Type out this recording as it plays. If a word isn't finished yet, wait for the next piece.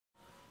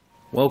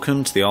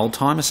Welcome to the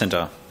Oldtimer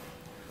Centre.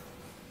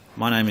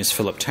 My name is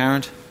Philip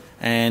Tarrant,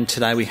 and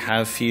today we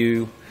have for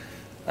you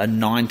a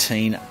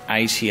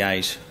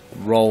 1988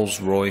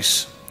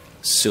 Royce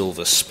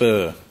Silver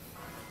Spur.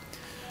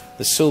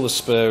 The Silver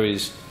Spur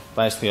is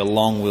basically a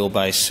long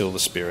wheelbase Silver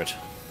Spirit,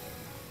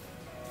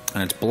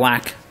 and it's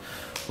black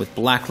with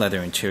black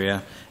leather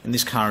interior, and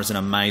this car is in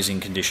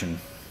amazing condition.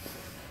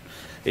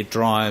 It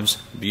drives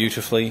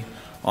beautifully.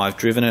 I've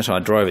driven it, I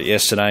drove it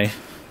yesterday.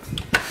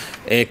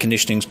 Air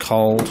conditioning's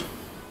cold.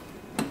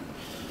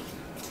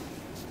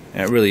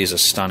 And it really is a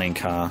stunning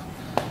car.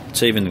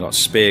 It's even got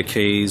spare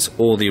keys,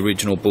 all the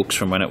original books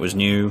from when it was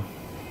new.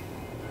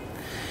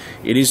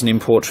 It is an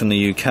import from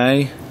the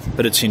UK,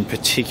 but it's in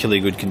particularly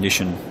good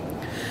condition.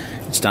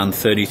 It's done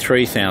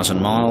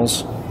 33,000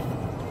 miles.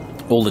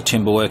 All the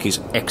timber work is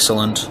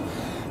excellent.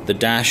 The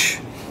dash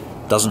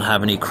doesn't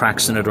have any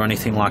cracks in it or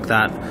anything like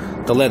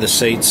that. The leather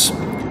seats,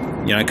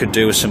 could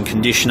do with some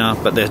conditioner,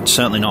 but they're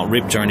certainly not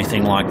ripped or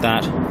anything like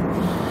that.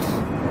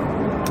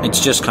 It's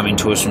just coming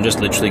to us from just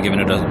literally giving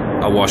it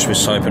a wash with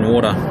soap and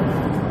water.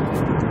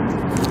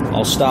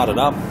 I'll start it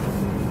up.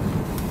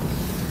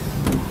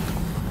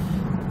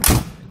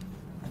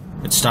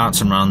 It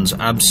starts and runs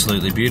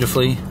absolutely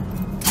beautifully.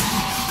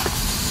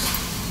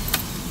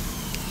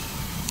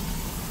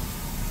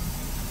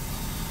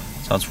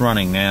 So it's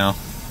running now.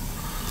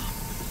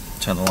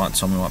 Turn the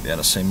lights on, we might be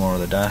able to see more of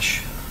the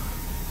dash.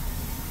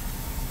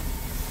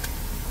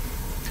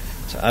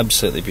 It's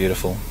absolutely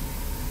beautiful.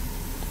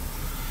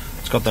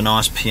 It's got the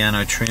nice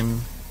piano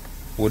trim,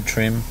 wood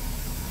trim.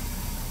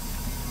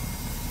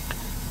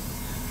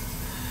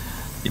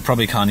 You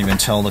probably can't even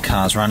tell the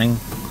car's running,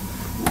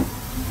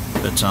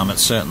 but it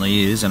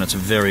certainly is, and it's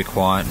very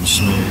quiet and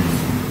smooth.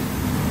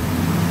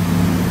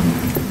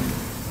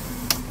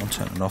 I'll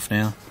turn it off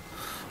now.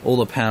 All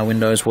the power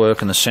windows work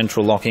and the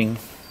central locking.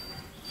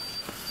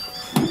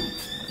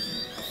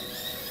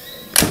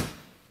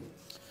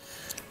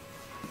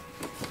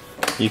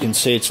 You can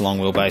see it's long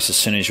wheelbase as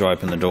soon as you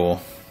open the door.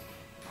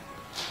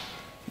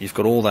 You've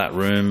got all that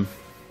room.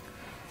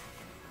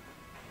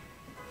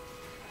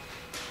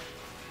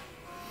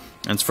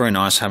 And it's very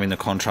nice having the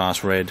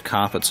contrast red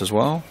carpets as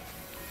well.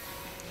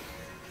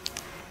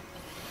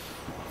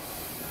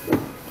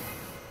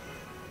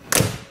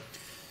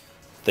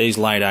 These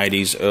late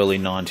 80s, early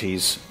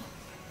 90s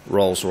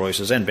Rolls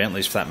Royces, and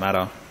Bentleys for that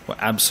matter, were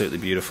absolutely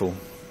beautiful.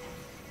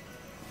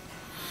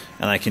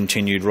 And they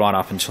continued right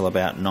up until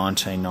about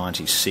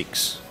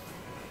 1996.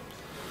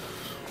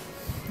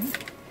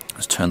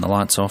 Let's turn the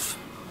lights off.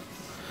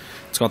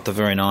 It's got the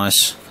very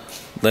nice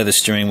leather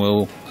steering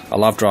wheel. I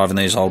love driving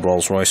these old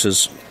Rolls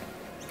Royces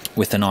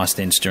with the nice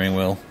thin steering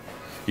wheel.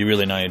 You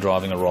really know you're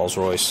driving a Rolls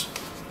Royce.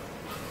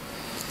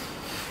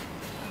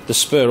 The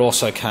Spur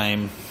also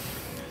came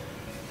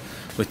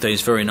with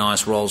these very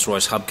nice Rolls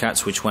Royce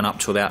hubcaps, which went up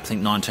to about, I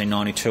think,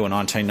 1992 or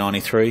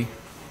 1993.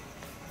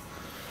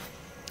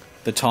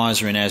 The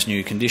tyres are in as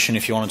new condition.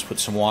 If you wanted to put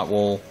some white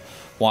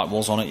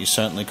walls on it, you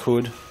certainly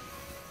could.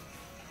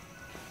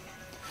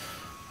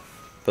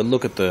 But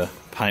look at the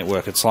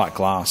paintwork, it's like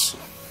glass.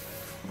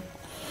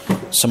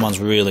 Someone's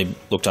really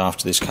looked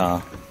after this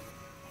car.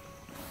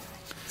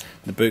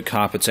 The boot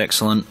carpet's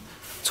excellent.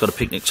 It's got a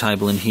picnic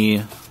table in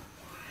here.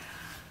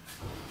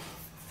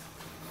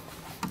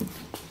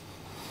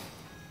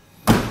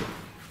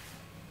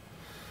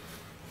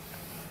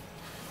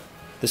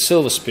 The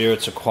Silver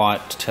Spirits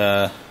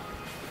are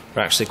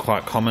actually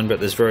quite common, but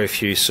there's very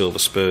few Silver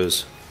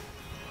Spurs.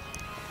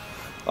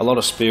 A lot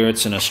of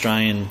Spirits in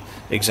Australian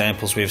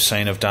examples we've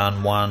seen have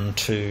done 1,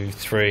 2,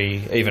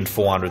 3, even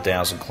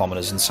 400,000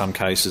 kilometres in some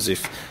cases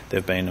if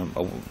they've been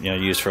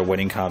used for a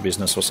wedding car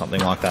business or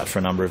something like that for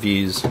a number of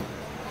years.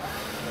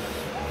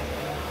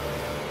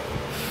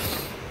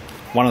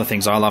 One of the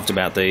things I loved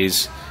about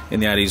these in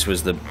the 80s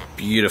was the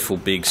beautiful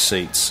big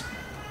seats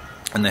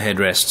and the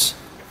headrests.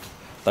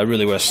 They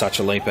really were such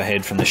a leap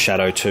ahead from the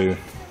Shadow 2.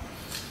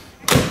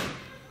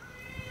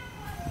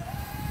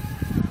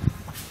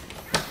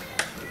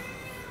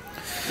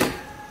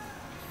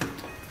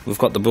 We've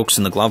got the books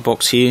in the glove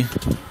box here.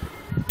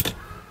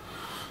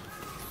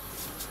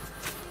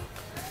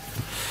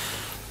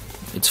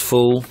 It's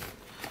full.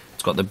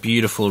 It's got the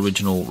beautiful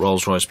original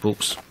Rolls-Royce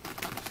books,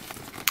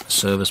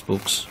 service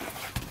books,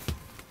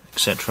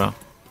 etc.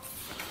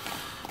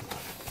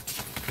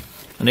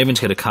 And even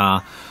to get a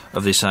car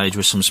of this age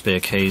with some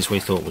spare keys, we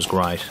thought was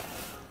great.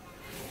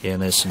 Yeah,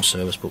 and there's some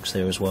service books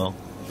there as well.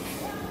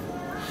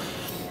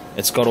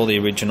 It's got all the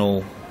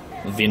original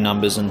VIN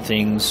numbers and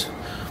things.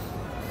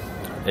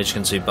 As you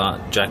can see,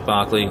 Jack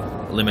Barclay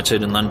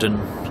Limited in London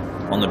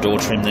on the door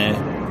trim there,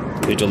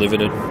 who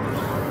delivered it.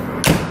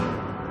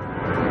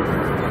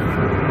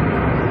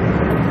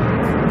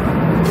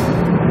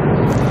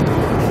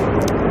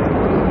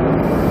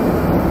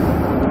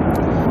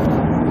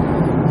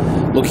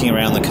 Looking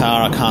around the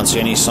car, I can't see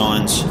any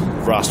signs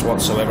of rust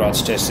whatsoever. I'd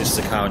suggest this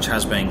is a car which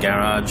has been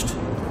garaged.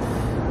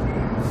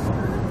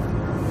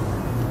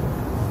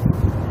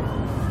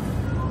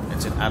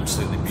 It's in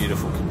absolutely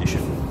beautiful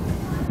condition.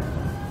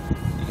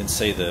 You can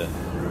see the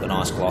the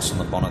nice gloss on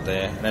the bonnet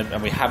there,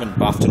 and we haven't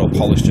buffed it or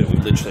polished it,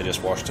 we've literally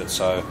just washed it,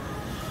 so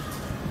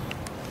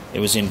it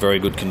was in very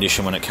good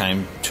condition when it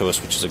came to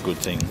us, which is a good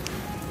thing.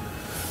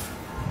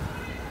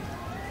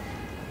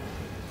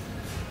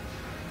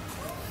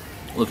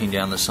 Looking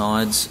down the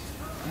sides,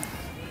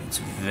 it's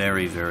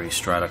very, very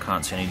straight. I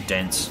can't see any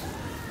dents,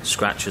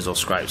 scratches or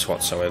scrapes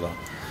whatsoever.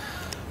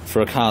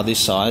 For a car this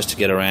size to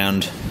get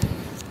around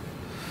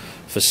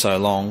for so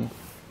long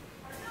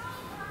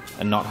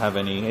and not have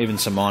any, even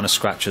some minor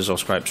scratches or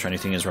scrapes or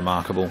anything, is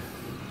remarkable.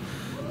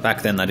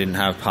 Back then they didn't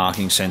have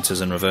parking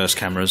sensors and reverse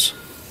cameras.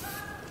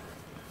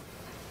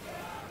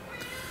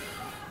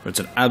 But it's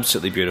an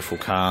absolutely beautiful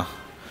car,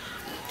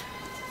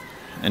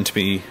 and to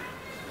be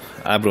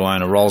able to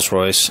own a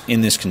Rolls-Royce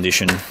in this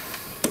condition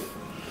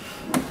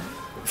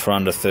for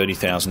under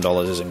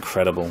 $30,000 is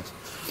incredible.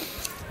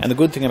 And the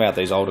good thing about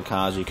these older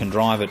cars, you can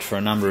drive it for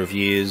a number of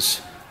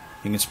years.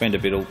 You can spend a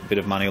bit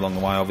of money along the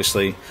way,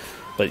 obviously,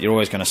 but you're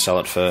always going to sell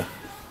it for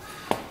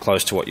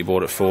close to what you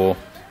bought it for.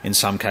 In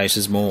some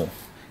cases more,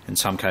 in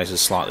some cases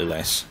slightly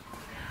less.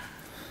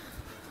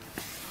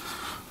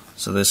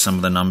 So there's some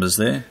of the numbers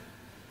there.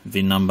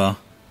 VIN number,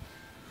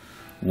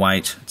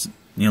 weight, it's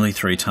nearly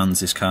 3 tonnes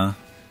this car.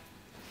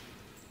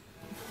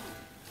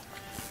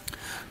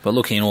 But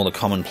looking in all the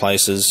common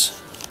places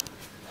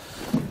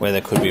where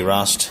there could be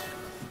rust,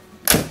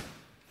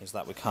 is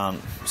that we can't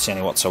see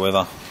any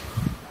whatsoever.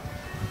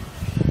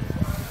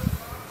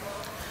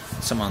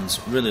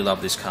 Someone's really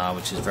loved this car,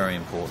 which is very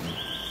important.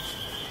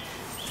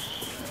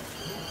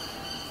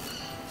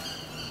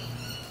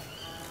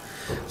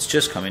 It's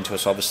just come into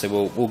us. Obviously,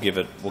 we'll get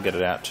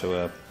it out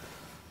to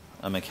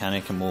a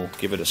mechanic, and we'll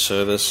give it a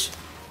service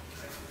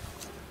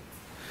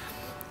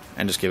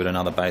and just give it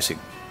another basic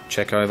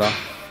check over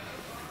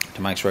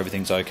to make sure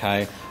everything's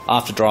okay.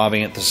 After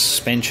driving it, the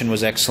suspension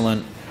was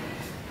excellent,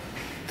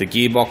 the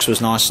gearbox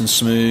was nice and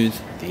smooth,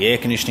 the air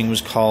conditioning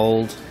was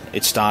cold,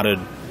 it started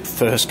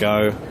first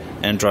go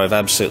and drove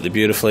absolutely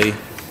beautifully.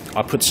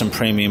 I put some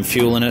premium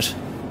fuel in it.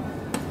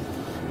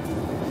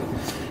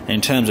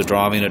 In terms of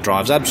driving, it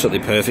drives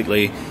absolutely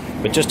perfectly,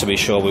 but just to be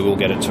sure, we will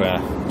get it to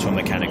a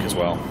mechanic as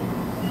well.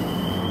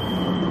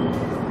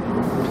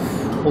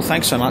 Well,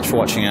 thanks so much for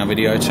watching our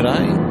video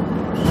today.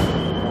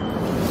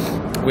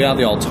 We are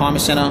the Oldtimer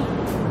Centre.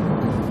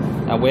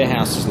 Our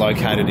warehouse is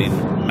located in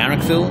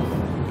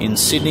Marrickville in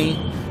Sydney,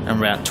 and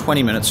we're about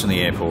 20 minutes from the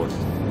airport.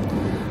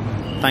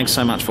 Thanks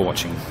so much for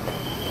watching.